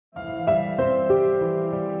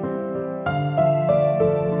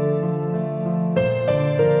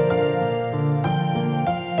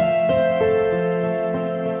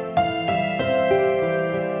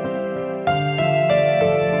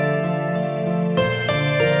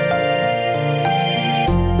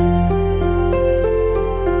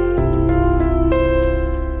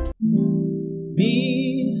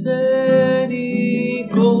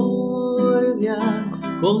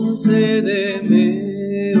concédeme,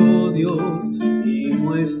 oh Dios, y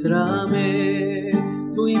muéstrame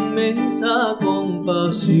tu inmensa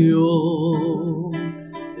compasión.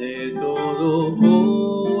 De todo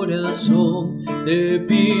corazón te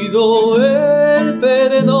pido el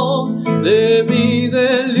perdón de mi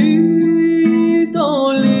delito,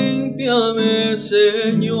 límpiame,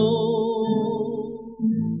 Señor.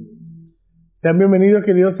 Sean bienvenidos,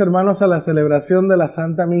 queridos hermanos, a la celebración de la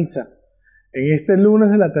Santa Misa, en este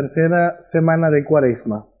lunes de la tercera semana de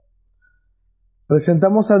Cuaresma.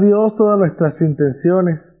 Presentamos a Dios todas nuestras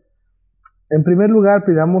intenciones. En primer lugar,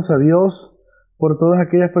 pidamos a Dios por todas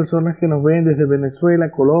aquellas personas que nos ven desde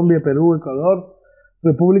Venezuela, Colombia, Perú, Ecuador,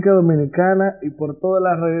 República Dominicana y por todas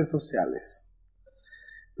las redes sociales.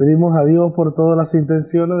 Pedimos a Dios por todas las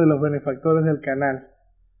intenciones de los benefactores del canal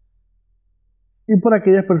y por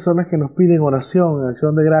aquellas personas que nos piden oración en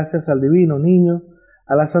acción de gracias al Divino Niño,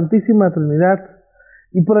 a la Santísima Trinidad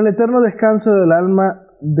y por el eterno descanso del alma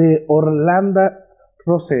de Orlanda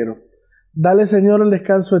Rosero. Dale, Señor, el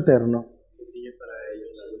descanso eterno.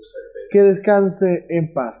 Que descanse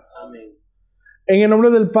en paz. Amén. En el nombre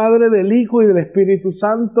del Padre, del Hijo y del Espíritu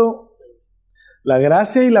Santo, la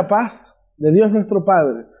gracia y la paz de Dios nuestro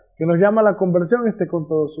Padre, que nos llama a la conversión, esté con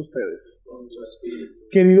todos ustedes. Con su espíritu.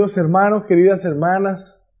 Queridos hermanos, queridas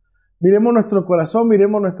hermanas, miremos nuestro corazón,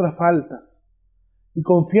 miremos nuestras faltas y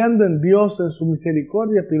confiando en Dios, en su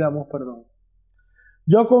misericordia, pidamos perdón.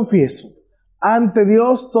 Yo confieso ante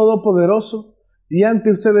Dios Todopoderoso y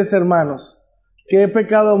ante ustedes, hermanos, que he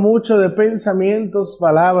pecado mucho de pensamientos,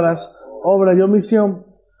 palabras, obras y omisión,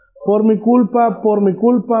 por mi culpa, por mi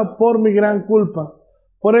gran culpa.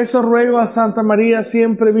 Por eso ruego a Santa María,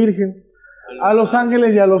 siempre Virgen, a los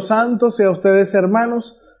ángeles y a los santos y a ustedes,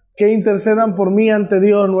 hermanos, que intercedan por mí ante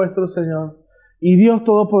Dios nuestro Señor. Y Dios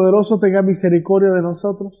Todopoderoso tenga misericordia de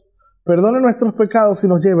nosotros, perdone nuestros pecados y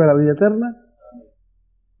nos lleve a la vida eterna.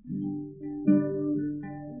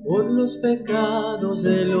 Por los pecados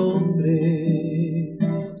del hombre,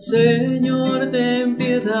 Señor, ten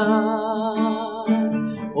piedad.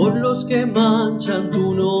 Por los que manchan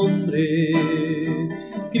tu nombre,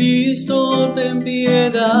 Cristo, ten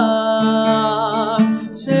piedad.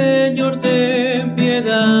 Señor, ten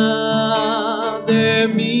piedad de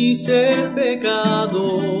mi ser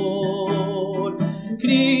pecador.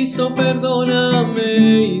 Cristo, perdóname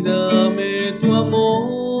y dame tu amor.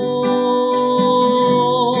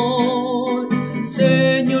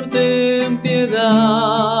 Señor, ten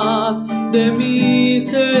piedad de mi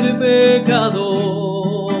ser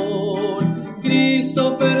pecador.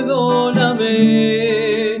 Cristo, perdóname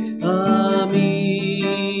a mí.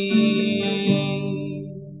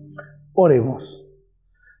 Oremos.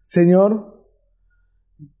 Señor,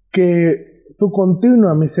 que tu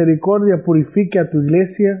continua misericordia purifique a tu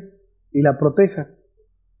iglesia y la proteja.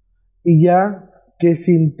 Y ya que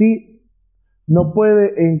sin ti no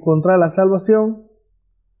puede encontrar la salvación,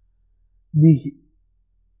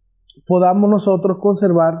 podamos nosotros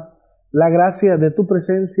conservar la gracia de tu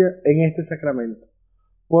presencia en este sacramento.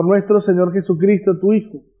 Por nuestro Señor Jesucristo, tu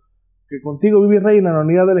Hijo, que contigo vive y reina en la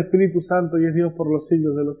unidad del Espíritu Santo y es Dios por los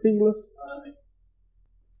siglos de los siglos. Amén.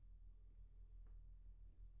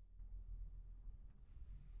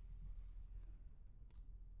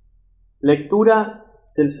 Lectura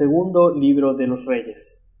del segundo libro de los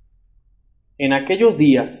Reyes. En aquellos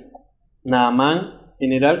días, Naamán,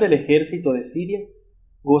 general del ejército de Siria,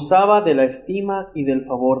 gozaba de la estima y del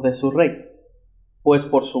favor de su rey, pues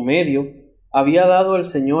por su medio había dado el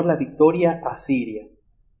Señor la victoria a Siria,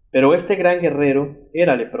 pero este gran guerrero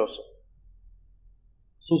era leproso.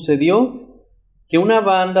 Sucedió que una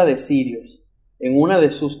banda de sirios, en una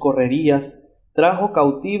de sus correrías, trajo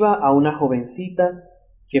cautiva a una jovencita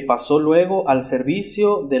que pasó luego al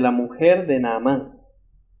servicio de la mujer de Naamán.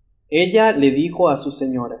 Ella le dijo a su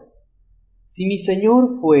señora: «Si mi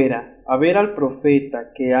señor fuera a ver al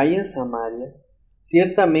profeta que hay en Samaria,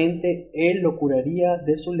 ciertamente él lo curaría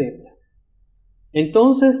de su lepra».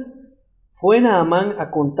 Entonces fue Naamán a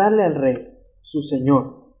contarle al rey, su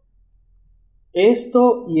señor: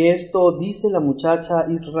 «Esto y esto dice la muchacha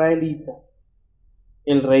israelita».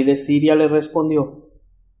 El rey de Siria le respondió: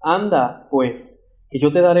 «Anda, pues, que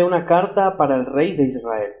yo te daré una carta para el rey de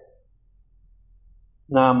Israel».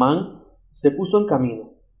 Naamán se puso en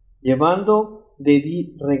camino, llevando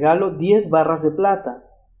de regalo 10 barras de plata,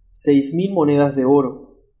 6,000 monedas de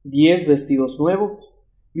oro, 10 vestidos nuevos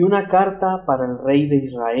y una carta para el rey de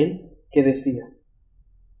Israel que decía: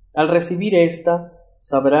 «Al recibir esta,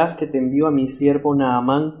 sabrás que te envío a mi siervo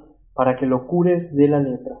Naamán para que lo cures de la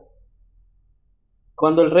lepra».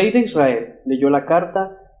 Cuando el rey de Israel leyó la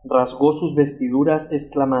carta, rasgó sus vestiduras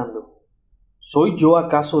exclamando: ¿Soy yo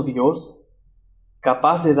acaso Dios,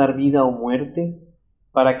 capaz de dar vida o muerte,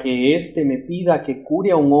 para que éste me pida que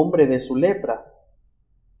cure a un hombre de su lepra?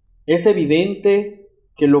 Es evidente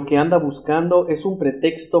que lo que anda buscando es un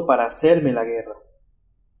pretexto para hacerme la guerra.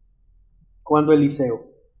 Cuando Eliseo,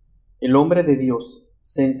 el hombre de Dios,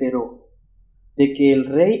 se enteró de que el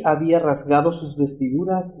rey había rasgado sus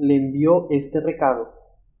vestiduras, le envió este recado: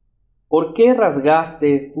 ¿Por qué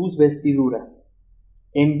rasgaste tus vestiduras?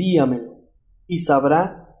 Envíamelo, y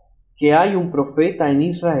sabrá que hay un profeta en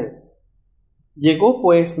Israel. Llegó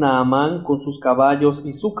pues Naamán con sus caballos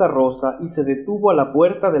y su carroza, y se detuvo a la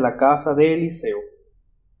puerta de la casa de Eliseo.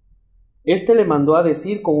 Este le mandó a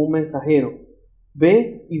decir con un mensajero: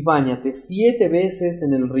 Ve y báñate 7 veces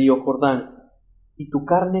en el río Jordán, y tu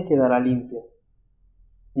carne quedará limpia.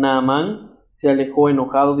 Naamán se alejó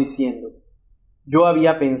enojado diciendo: Yo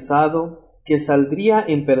había pensado que saldría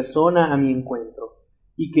en persona a mi encuentro,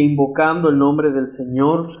 y que invocando el nombre del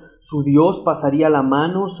Señor, su Dios pasaría la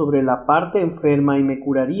mano sobre la parte enferma y me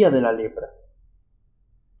curaría de la lepra.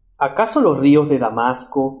 ¿Acaso los ríos de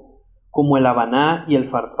Damasco, como el Habaná y el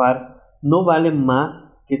Farfar, no valen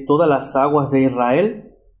más que todas las aguas de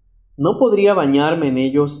Israel? ¿No podría bañarme en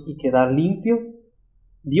ellos y quedar limpio?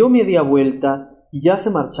 Dio media vuelta y ya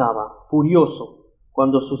se marchaba, furioso,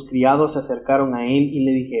 cuando sus criados se acercaron a él y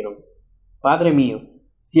le dijeron: Padre mío,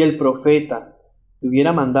 si el profeta te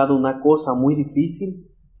hubiera mandado una cosa muy difícil,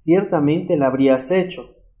 ciertamente la habrías hecho.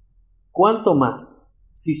 ¿Cuánto más,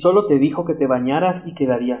 si solo te dijo que te bañaras y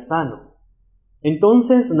quedarías sano?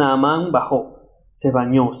 Entonces Naamán bajó, se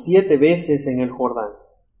bañó 7 veces en el Jordán,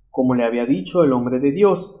 como le había dicho el hombre de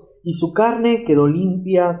Dios, y su carne quedó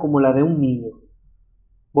limpia como la de un niño.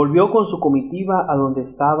 Volvió con su comitiva a donde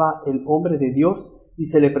estaba el hombre de Dios y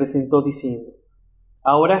se le presentó diciendo: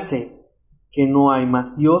 Ahora sé que no hay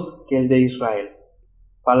más Dios que el de Israel.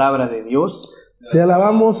 Palabra de Dios. Te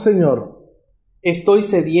alabamos, Señor. Estoy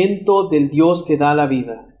sediento del Dios que da la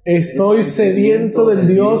vida. Estoy sediento del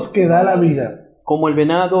Dios que da la vida. Como el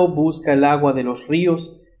venado busca el agua de los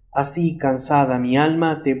ríos, así cansada mi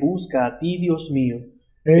alma te busca a ti, Dios mío.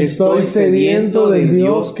 Estoy sediento del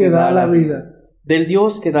Dios que da la vida. Del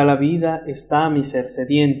Dios que da la vida está mi ser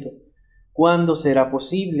sediento. ¿Cuándo será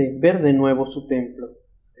posible ver de nuevo su templo?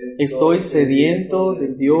 Estoy sediento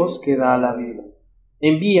del Dios que da la vida.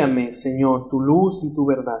 Envíame, Señor, tu luz y tu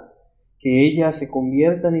verdad, que ellas se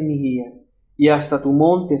conviertan en mi guía, y hasta tu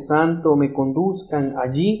monte santo me conduzcan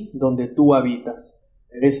allí donde tú habitas.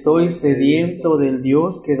 Estoy sediento del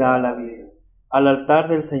Dios que da la vida. Al altar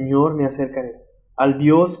del Señor me acercaré, al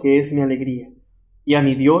Dios que es mi alegría. Y a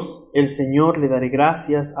mi Dios, el Señor, le daré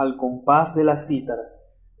gracias al compás de la cítara.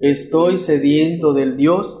 Estoy sediento del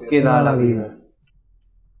Dios que da la vida.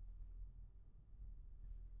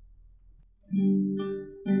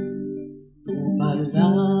 Tu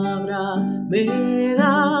palabra me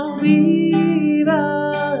da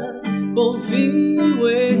vida, confío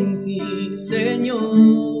en ti, Señor.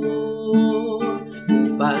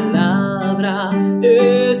 Tu palabra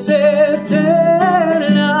es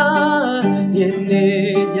eterna y en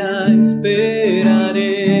ella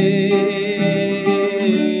esperaré.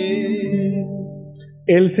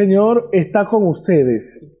 El Señor está con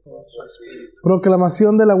ustedes.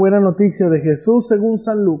 Proclamación de la buena noticia de Jesús según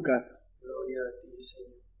San Lucas. Gloria a ti,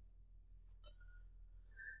 Señor.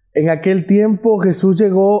 En aquel tiempo Jesús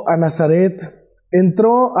llegó a Nazaret,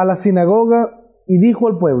 entró a la sinagoga y dijo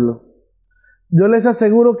al pueblo: Yo les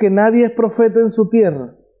aseguro que nadie es profeta en su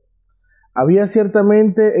tierra. Había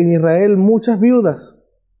ciertamente en Israel muchas viudas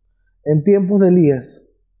en tiempos de Elías,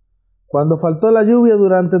 cuando faltó la lluvia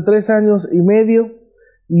durante 3 años y medio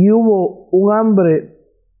y hubo un hambre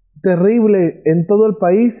terrible en todo el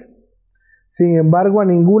país. Sin embargo, a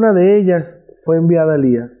ninguna de ellas fue enviada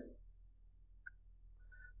Elías,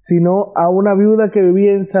 sino a una viuda que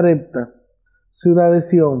vivía en Sarepta, ciudad de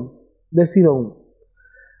Sidón.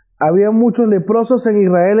 Había muchos leprosos en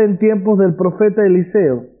Israel en tiempos del profeta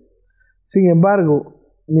Eliseo. Sin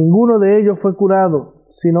embargo, ninguno de ellos fue curado,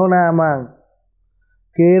 sino Naamán,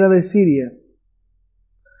 que era de Siria.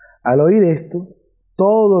 Al oír esto,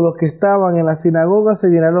 todos los que estaban en la sinagoga se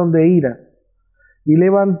llenaron de ira, y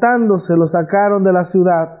levantándose lo sacaron de la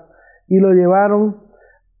ciudad y lo llevaron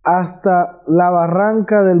hasta la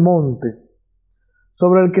barranca del monte,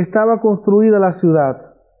 sobre el que estaba construida la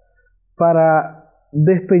ciudad, para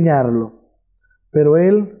despeñarlo. Pero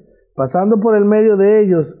él, pasando por el medio de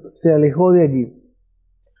ellos, se alejó de allí.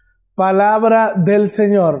 Palabra del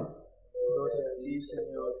Señor. Gloria a ti,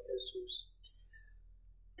 Señor Jesús.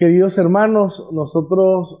 Queridos hermanos,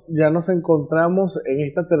 nosotros ya nos encontramos en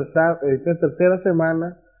esta tercera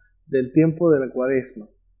semana del tiempo de la Cuaresma.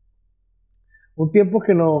 un tiempo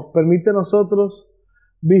que nos permite a nosotros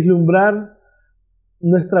vislumbrar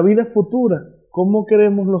nuestra vida futura, cómo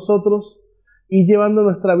queremos nosotros ir llevando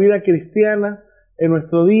nuestra vida cristiana en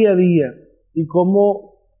nuestro día a día y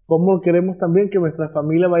cómo queremos también que nuestra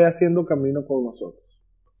familia vaya haciendo camino con nosotros.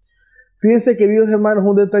 Fíjense, queridos hermanos,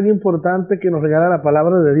 un detalle importante que nos regala la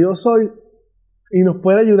palabra de Dios hoy y nos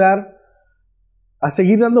puede ayudar a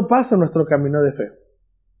seguir dando paso en nuestro camino de fe.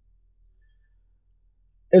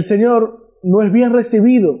 El Señor no es bien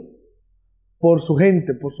recibido por su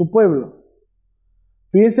gente, por su pueblo.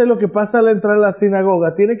 Fíjense lo que pasa al entrar a la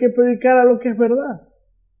sinagoga. Tiene que predicar a lo que es verdad.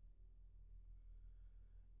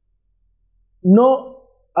 No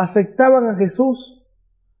aceptaban a Jesús,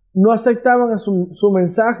 no aceptaban a su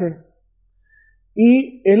mensaje.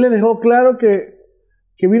 Y Él le dejó claro que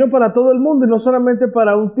vino para todo el mundo y no solamente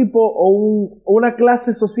para un tipo o una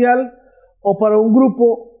clase social o para un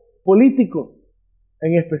grupo político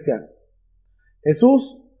en especial.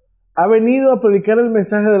 Jesús ha venido a predicar el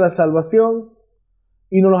mensaje de la salvación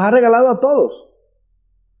y nos los ha regalado a todos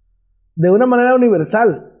de una manera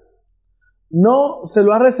universal. No se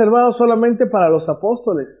lo ha reservado solamente para los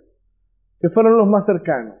apóstoles, que fueron los más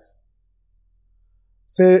cercanos.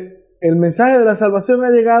 El mensaje de la salvación ha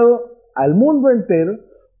llegado al mundo entero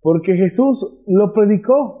porque Jesús lo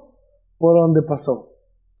predicó por donde pasó.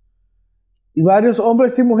 Y varios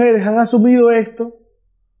hombres y mujeres han asumido esto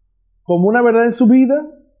como una verdad en su vida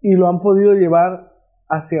y lo han podido llevar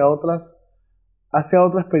hacia otras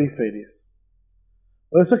periferias.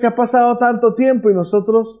 Por eso es que ha pasado tanto tiempo y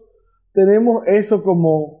nosotros tenemos eso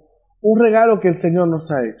como un regalo que el Señor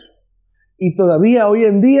nos ha hecho. Y todavía hoy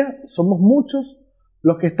en día somos muchos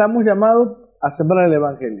los que estamos llamados a sembrar el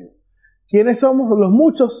Evangelio. ¿Quiénes somos los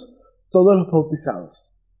muchos? Todos los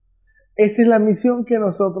bautizados. Esa es la misión que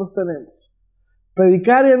nosotros tenemos.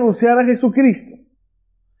 Predicar y anunciar a Jesucristo.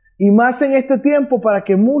 Y más en este tiempo para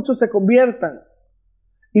que muchos se conviertan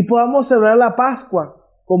y podamos celebrar la Pascua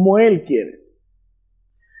como Él quiere.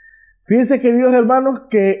 Fíjense, queridos hermanos,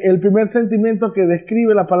 que el primer sentimiento que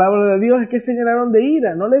describe la palabra de Dios es que se llenaron de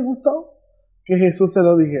ira. No les gustó que Jesús se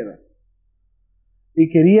lo dijera. Y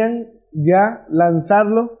querían ya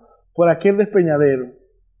lanzarlo por aquel despeñadero.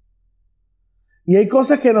 Y hay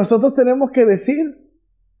cosas que nosotros tenemos que decir,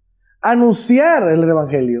 anunciar el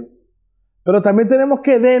Evangelio, pero también tenemos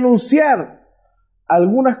que denunciar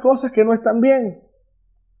algunas cosas que no están bien.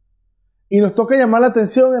 Y nos toca llamar la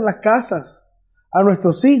atención en las casas, a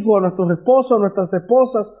nuestros hijos, a nuestros esposos, a nuestras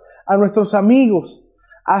esposas, a nuestros amigos,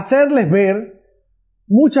 hacerles ver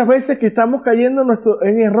muchas veces que estamos cayendo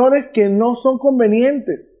en errores que no son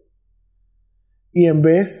convenientes. Y en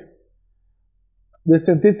vez de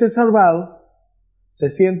sentirse salvados, se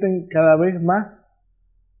sienten cada vez más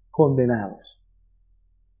condenados.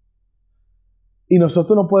 Y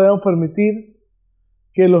nosotros no podemos permitir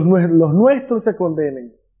que los nuestros se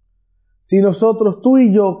condenen. Si nosotros, tú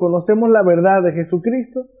y yo, conocemos la verdad de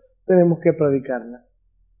Jesucristo, tenemos que predicarla.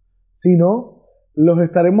 Si no, los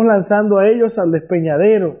estaremos lanzando a ellos al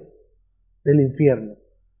despeñadero del infierno.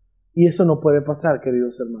 Y eso no puede pasar,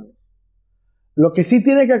 queridos hermanos. Lo que sí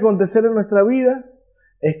tiene que acontecer en nuestra vida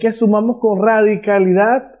es que asumamos con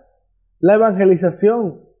radicalidad la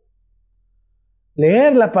evangelización.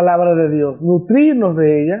 Leer la palabra de Dios, nutrirnos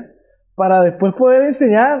de ella, para después poder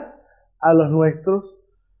enseñar a los nuestros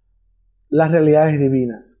las realidades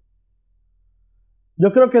divinas.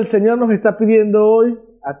 Yo creo que el Señor nos está pidiendo hoy,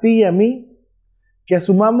 a ti y a mí, que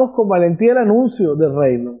asumamos con valentía el anuncio del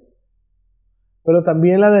reino, pero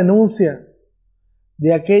también la denuncia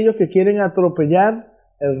de aquellos que quieren atropellar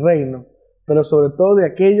el reino, pero sobre todo de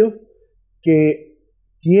aquellos que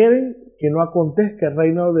quieren que no acontezca el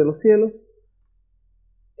reino de los cielos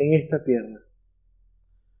en esta tierra.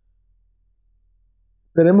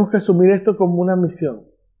 Tenemos que asumir esto como una misión.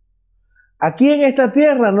 Aquí en esta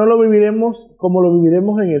tierra no lo viviremos como lo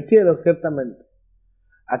viviremos en el cielo, ciertamente.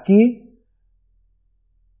 Aquí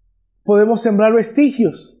podemos sembrar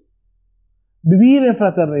vestigios, vivir en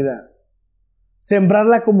fraternidad, sembrar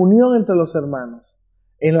la comunión entre los hermanos,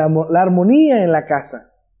 en la armonía en la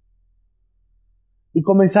casa. Y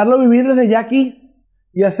comenzarlo a vivir desde ya aquí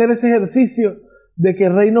y hacer ese ejercicio de que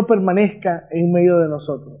el reino permanezca en medio de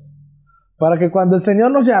nosotros. Para que cuando el Señor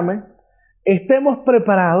nos llame, estemos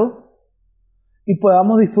preparados y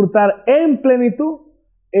podamos disfrutar en plenitud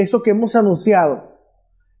eso que hemos anunciado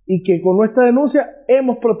y que con nuestra denuncia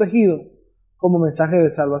hemos protegido como mensaje de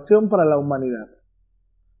salvación para la humanidad.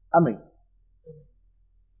 Amén.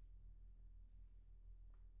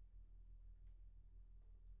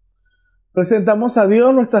 Presentamos a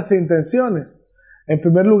Dios nuestras intenciones. En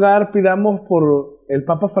primer lugar, pidamos por el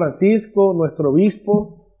Papa Francisco, nuestro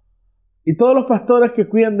obispo, y todos los pastores que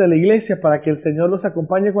cuidan de la iglesia para que el Señor los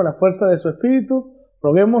acompañe con la fuerza de su Espíritu,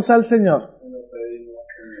 roguemos al Señor.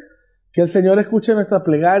 Que el Señor escuche nuestra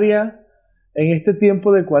plegaria en este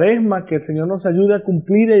tiempo de Cuaresma, que el Señor nos ayude a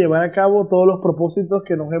cumplir y a llevar a cabo todos los propósitos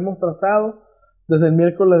que nos hemos trazado desde el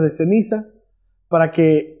miércoles de ceniza, para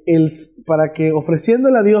que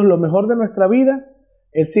ofreciéndole a Dios lo mejor de nuestra vida,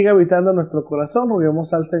 Él siga habitando en nuestro corazón.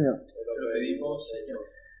 Roguemos al Señor. Te lo pedimos, Señor.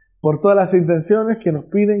 Por todas las intenciones que nos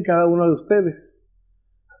piden cada uno de ustedes,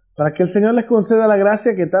 para que el Señor les conceda la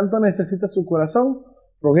gracia que tanto necesita su corazón,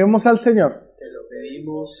 roguemos al Señor. Te lo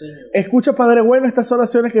pedimos, Señor. Escucha, Padre bueno, estas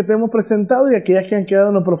oraciones que te hemos presentado y aquellas que han quedado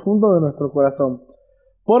en lo profundo de nuestro corazón.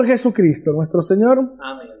 Por Jesucristo, nuestro Señor.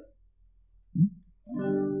 Amén.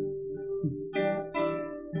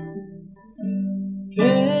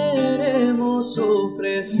 Queremos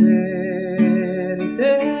ofrecerte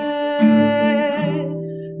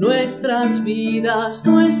nuestras vidas,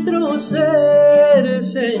 nuestro ser,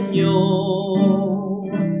 Señor,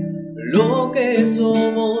 lo que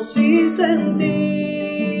somos y sentimos,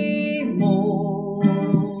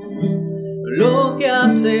 lo que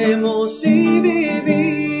hacemos y vivimos.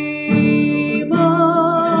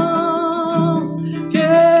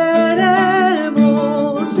 Queremos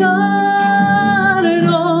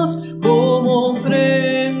darnos como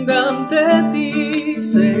ofrenda ante ti,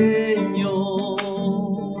 Señor.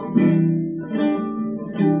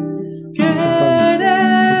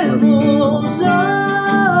 Queremos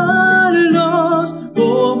darnos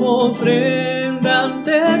como ofrenda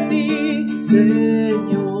ante ti, Señor.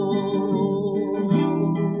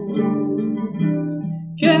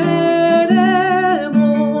 Queremos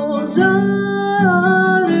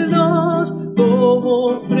darnos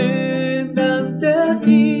como ofrenda ante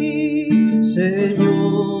ti, Señor.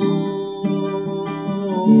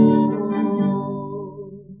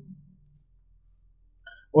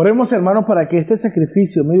 Oremos, hermanos, para que este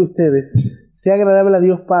sacrificio mío de ustedes sea agradable a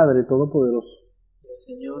Dios Padre Todopoderoso. El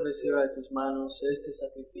Señor reciba de tus manos este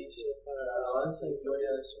sacrificio para la alabanza y gloria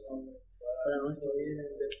de su nombre, para nuestro bien y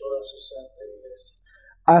de toda su santa iglesia.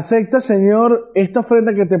 Acepta, Señor, esta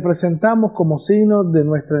ofrenda que te presentamos como signo de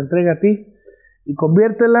nuestra entrega a ti y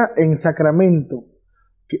conviértela en sacramento,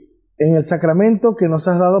 en el sacramento que nos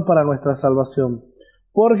has dado para nuestra salvación.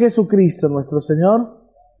 Por Jesucristo nuestro Señor.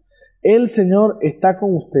 El Señor está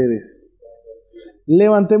con ustedes.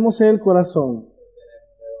 Levantemos el corazón.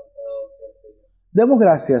 Demos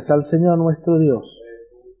gracias al Señor nuestro Dios.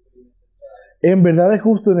 En verdad es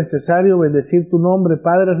justo y necesario bendecir tu nombre,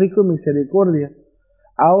 Padre rico en misericordia.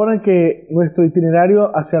 Ahora en que nuestro itinerario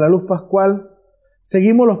hacia la luz pascual,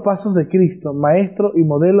 seguimos los pasos de Cristo, Maestro y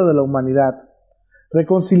modelo de la humanidad,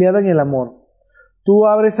 reconciliada en el amor. Tú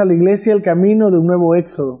abres a la Iglesia el camino de un nuevo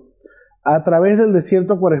éxodo, a través del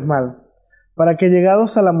desierto cuaresmal, para que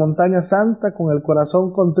llegados a la montaña santa, con el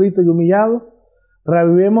corazón contrito y humillado,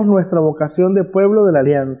 reavivemos nuestra vocación de pueblo de la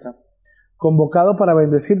alianza, convocado para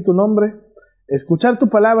bendecir tu nombre, escuchar tu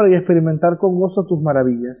palabra y experimentar con gozo tus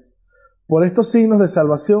maravillas. Por estos signos de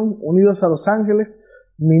salvación, unidos a los ángeles,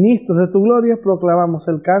 ministros de tu gloria, proclamamos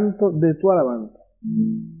el canto de tu alabanza.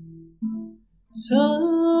 Santo,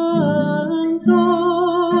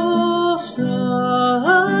 santo,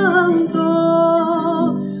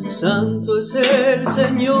 santo es el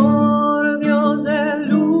Señor, Dios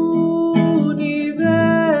del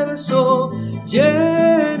universo.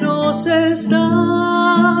 Llenos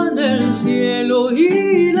están el cielo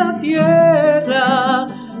y la tierra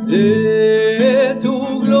de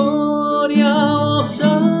tu gloria,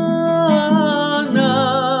 Hosana,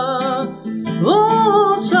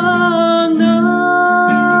 Hosana,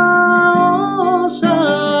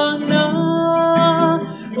 Hosana,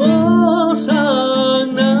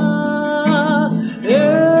 Hosana,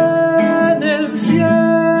 en el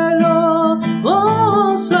cielo,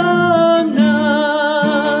 Hosana,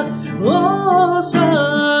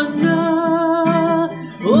 Hosana,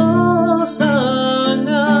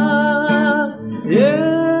 Hosana,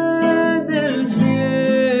 en el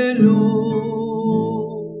cielo.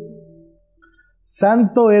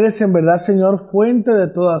 Santo eres en verdad, Señor, fuente de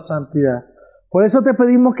toda santidad. Por eso te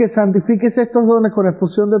pedimos que santifiques estos dones con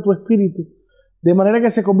efusión de tu Espíritu, de manera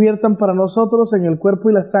que se conviertan para nosotros en el cuerpo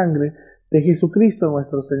y la sangre de Jesucristo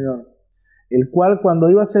nuestro Señor, el cual, cuando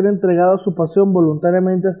iba a ser entregado a su pasión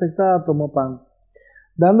voluntariamente aceptada, tomó pan.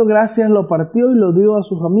 Dando gracias, lo partió y lo dio a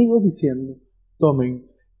sus amigos, diciendo: tomen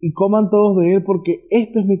y coman todos de él, porque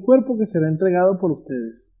esto es mi cuerpo que será entregado por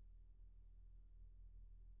ustedes.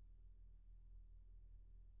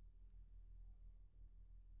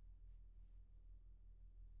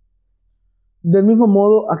 Del mismo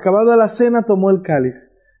modo, acabada la cena, tomó el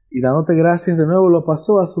cáliz, Y dándote gracias de nuevo, lo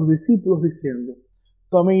pasó a sus discípulos diciendo: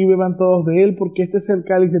 tomen y beban todos de él, porque este es el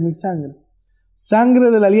cáliz de mi sangre,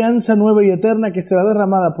 sangre de la alianza nueva y eterna, que será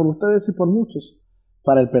derramada por ustedes y por muchos,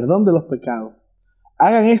 para el perdón de los pecados.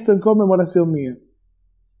 Hagan esto en conmemoración mía.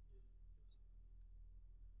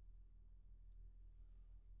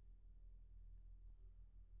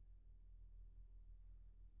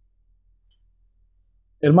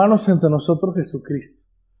 Hermanos, entre nosotros Jesucristo.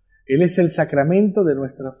 Él es el sacramento de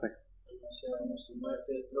nuestra fe. Anunciamos tu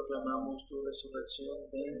muerte y proclamamos tu resurrección.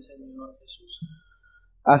 Ven, Señor Jesús.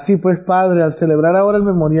 Así pues, Padre, al celebrar ahora el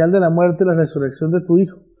memorial de la muerte y la resurrección de tu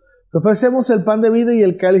Hijo, te ofrecemos el pan de vida y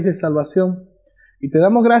el cáliz de salvación, y te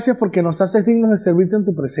damos gracias porque nos haces dignos de servirte en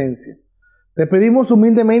tu presencia. Te pedimos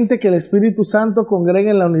humildemente que el Espíritu Santo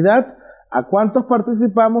congregue en la unidad a cuantos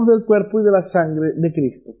participamos del cuerpo y de la sangre de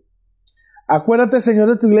Cristo. Acuérdate, Señor,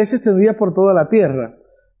 de tu iglesia extendida por toda la tierra,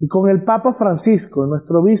 y con el Papa Francisco,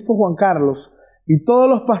 nuestro obispo Juan Carlos, y todos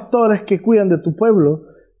los pastores que cuidan de tu pueblo,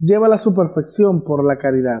 llévala a su perfección por la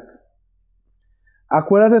caridad.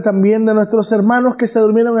 Acuérdate también de nuestros hermanos que se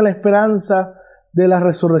durmieron en la esperanza de la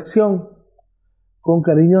resurrección. Con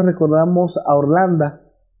cariño recordamos a Orlando.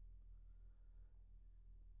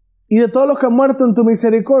 Y de todos los que han muerto en tu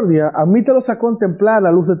misericordia, admítelos a contemplar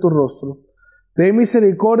la luz de tu rostro. Ten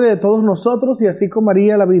misericordia de todos nosotros, y así con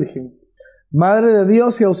María la Virgen, Madre de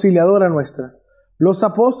Dios y auxiliadora nuestra, los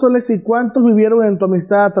apóstoles y cuantos vivieron en tu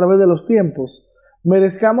amistad a través de los tiempos,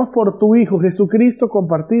 merezcamos por tu Hijo Jesucristo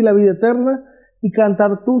compartir la vida eterna y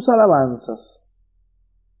cantar tus alabanzas.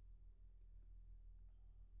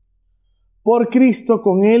 Por Cristo,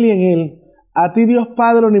 con Él y en Él, a ti Dios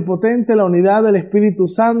Padre Omnipotente, la unidad del Espíritu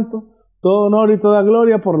Santo, todo honor y toda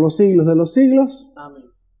gloria por los siglos de los siglos. Amén.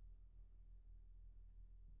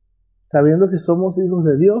 Sabiendo que somos hijos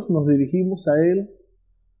de Dios, nos dirigimos a Él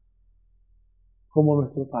como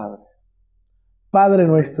nuestro Padre. Padre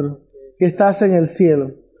nuestro, que estás en el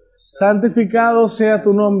cielo, santificado sea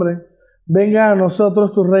tu nombre, venga a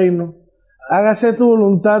nosotros tu reino, hágase tu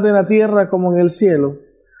voluntad en la tierra como en el cielo.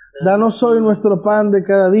 Danos hoy nuestro pan de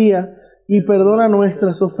cada día, y perdona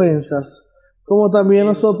nuestras ofensas, como también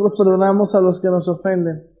nosotros perdonamos a los que nos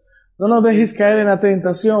ofenden. No nos dejes caer en la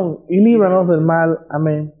tentación, y líbranos del mal.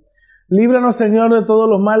 Amén. Líbranos, Señor, de todos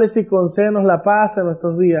los males, y concédenos la paz en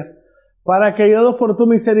nuestros días, para que, ayudados por tu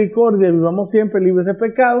misericordia, vivamos siempre libres de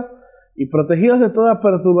pecado y protegidos de toda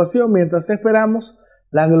perturbación, mientras esperamos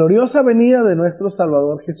la gloriosa venida de nuestro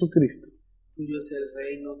Salvador Jesucristo. Tuyo es el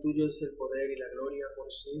reino, tuyo es el poder y la gloria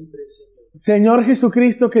por siempre, Señor. Señor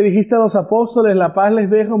Jesucristo, que dijiste a los apóstoles: la paz les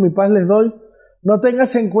dejo, mi paz les doy, no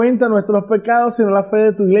tengas en cuenta nuestros pecados, sino la fe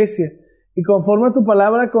de tu iglesia, y conforme a tu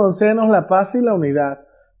palabra concédenos la paz y la unidad.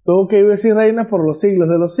 Tú que vives y reinas por los siglos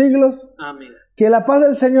de los siglos. Amén. Que la paz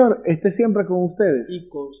del Señor esté siempre con ustedes. Y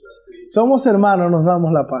con su espíritu. Somos hermanos, nos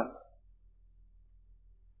damos la paz.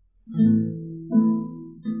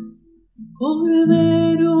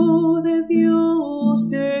 Cordero de Dios,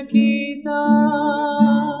 que quitas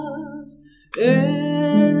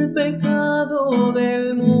el pecado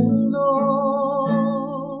del mundo,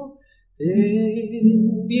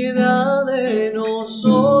 ten piedad de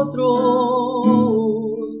nosotros,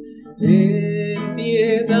 ten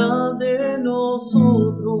piedad de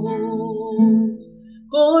nosotros.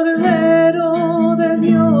 Cordero de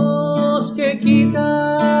Dios, que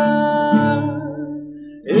quitas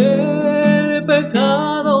el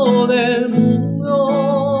pecado del mundo,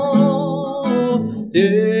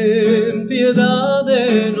 ten piedad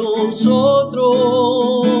de nosotros,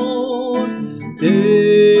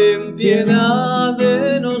 ten piedad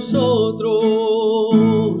de nosotros.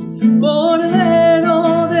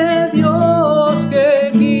 Cordero de Dios,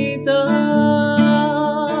 que quitas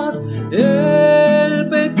el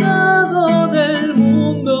pecado del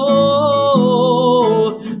mundo,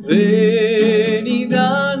 ven y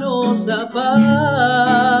danos la paz,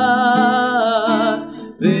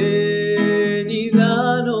 ven y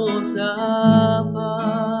danos la paz.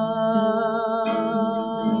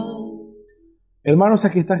 Hermanos,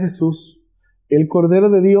 aquí está Jesús, el Cordero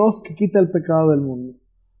de Dios que quita el pecado del mundo.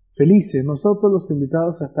 Felices nosotros los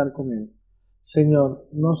invitados a estar con Él. Señor,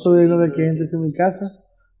 no soy digno de que entres en mi casa,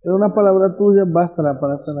 pero una palabra tuya bastará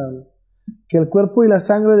para sanarme. Que el cuerpo y la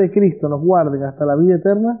sangre de Cristo nos guarden hasta la vida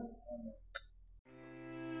eterna.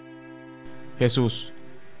 Jesús,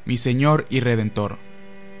 mi Señor y Redentor,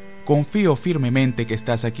 confío firmemente que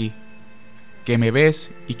estás aquí, que me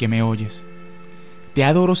ves y que me oyes. Te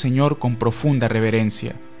adoro, Señor, con profunda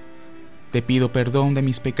reverencia. Te pido perdón de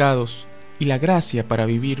mis pecados y la gracia para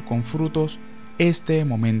vivir con frutos este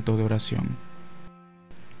momento de oración.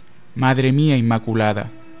 Madre mía Inmaculada,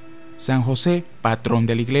 San José, patrón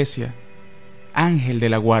de la Iglesia, ángel de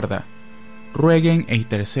la guarda, rueguen e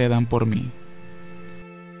intercedan por mí.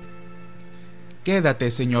 Quédate,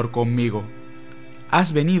 Señor, conmigo.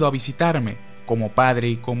 Has venido a visitarme como padre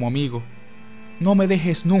y como amigo. No me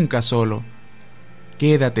dejes nunca solo.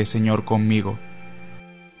 Quédate, Señor, conmigo.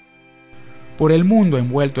 Por el mundo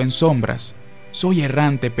envuelto en sombras, soy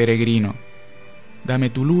errante peregrino. Dame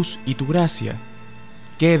tu luz y tu gracia.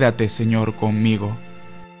 Quédate, Señor, conmigo.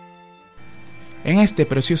 En este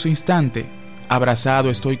precioso instante, abrazado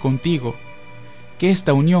estoy contigo. Que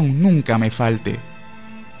esta unión nunca me falte.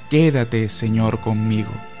 Quédate, Señor, conmigo.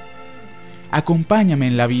 Acompáñame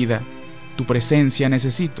en la vida, tu presencia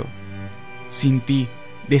necesito. Sin ti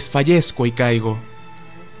desfallezco y caigo.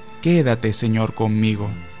 Quédate, Señor, conmigo.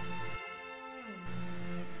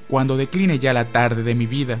 Cuando decline ya la tarde de mi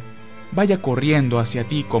vida, vaya corriendo hacia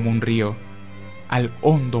ti como un río, al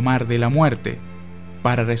hondo mar de la muerte,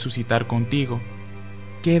 para resucitar contigo.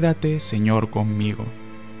 Quédate, Señor, conmigo.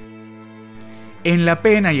 En la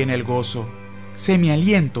pena y en el gozo, sé mi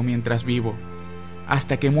aliento mientras vivo,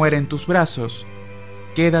 hasta que muera en tus brazos.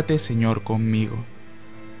 Quédate, Señor, conmigo.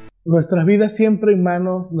 Nuestras vidas siempre en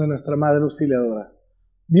manos de nuestra Madre Auxiliadora.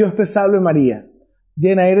 Dios te salve María,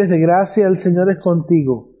 llena eres de gracia, el Señor es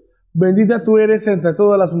contigo. Bendita tú eres entre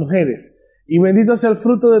todas las mujeres, y bendito sea el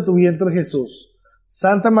fruto de tu vientre Jesús.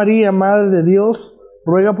 Santa María, Madre de Dios,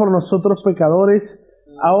 ruega por nosotros pecadores,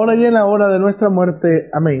 ahora y en la hora de nuestra muerte.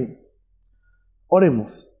 Amén.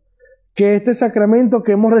 Oremos. Que este sacramento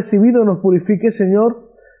que hemos recibido nos purifique,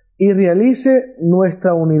 Señor, y realice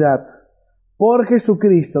nuestra unidad. Por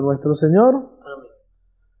Jesucristo nuestro Señor. Amén.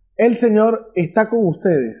 El Señor está con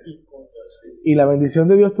ustedes. Y con tu espíritu. Y la bendición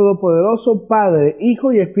de Dios Todopoderoso, Padre,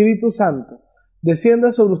 Hijo y Espíritu Santo,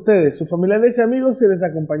 descienda sobre ustedes, sus familiares y amigos, y les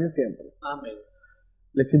acompañe siempre. Amén.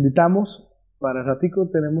 Les invitamos, para el ratico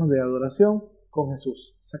tenemos de adoración con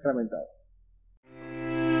Jesús sacramentado.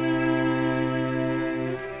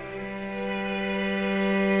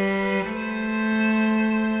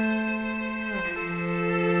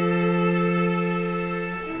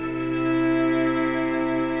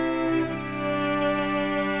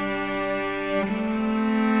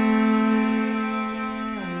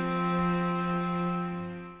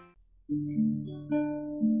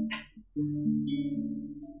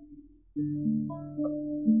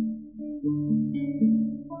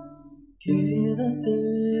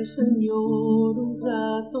 Quédate, Señor, un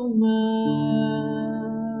rato más.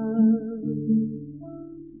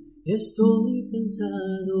 Estoy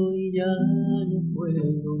cansado y ya no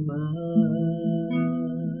puedo más.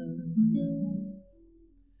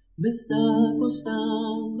 Me está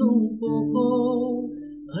costando un poco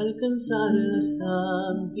alcanzar la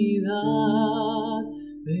santidad,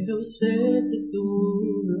 pero sé que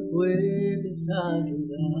tú me puedes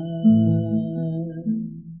ayudar.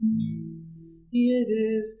 Y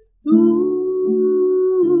eres tú,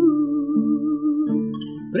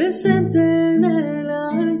 presente en el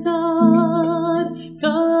altar,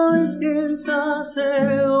 cada vez que el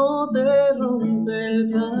sacerdote rompe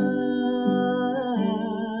el pan.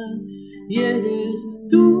 Y eres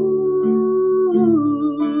tú,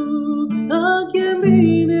 a quien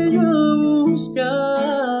vine yo a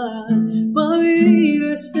buscar, para vivir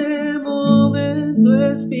este momento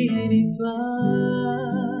espiritual.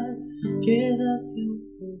 Quédate un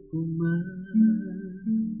poco más.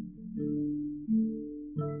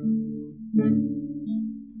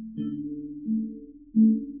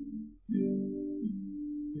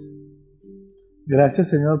 Gracias,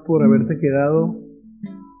 Señor, por haberte quedado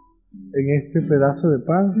en este pedazo de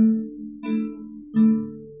pan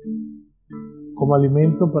como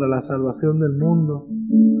alimento para la salvación del mundo.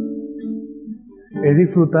 Es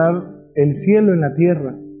disfrutar el cielo en la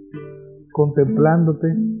tierra, contemplándote.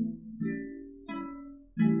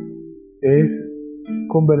 Es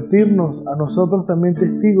convertirnos a nosotros también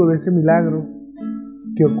testigos de ese milagro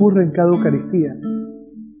que ocurre en cada Eucaristía.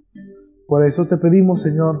 Por eso te pedimos,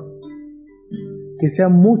 Señor, que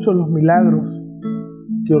sean muchos los milagros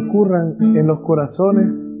que ocurran en los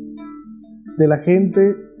corazones de la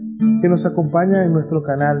gente que nos acompaña en nuestro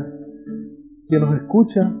canal, que nos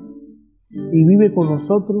escucha y vive con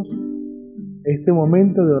nosotros este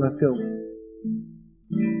momento de oración.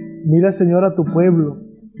 Mira, Señor, a tu pueblo,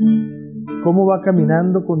 cómo va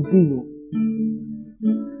caminando contigo.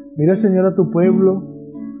 Mira, Señor, a tu pueblo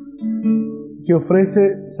que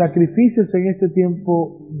ofrece sacrificios en este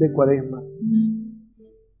tiempo de Cuaresma,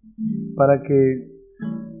 para que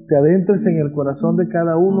te adentres en el corazón de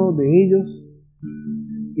cada uno de ellos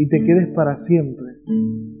y te quedes para siempre,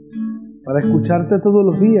 para escucharte todos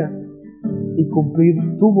los días y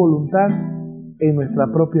cumplir tu voluntad en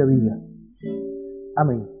nuestra propia vida.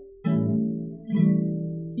 Amén.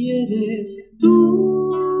 Y eres tú,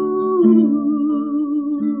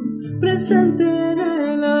 presente en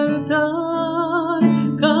el altar,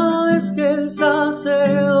 cada vez que el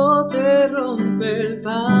sacerdote rompe el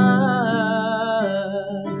pan.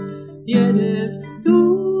 Y eres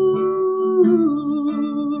tú,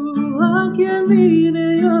 a quien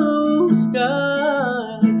vine yo a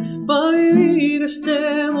buscar, para vivir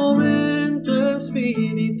este momento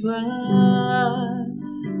espiritual.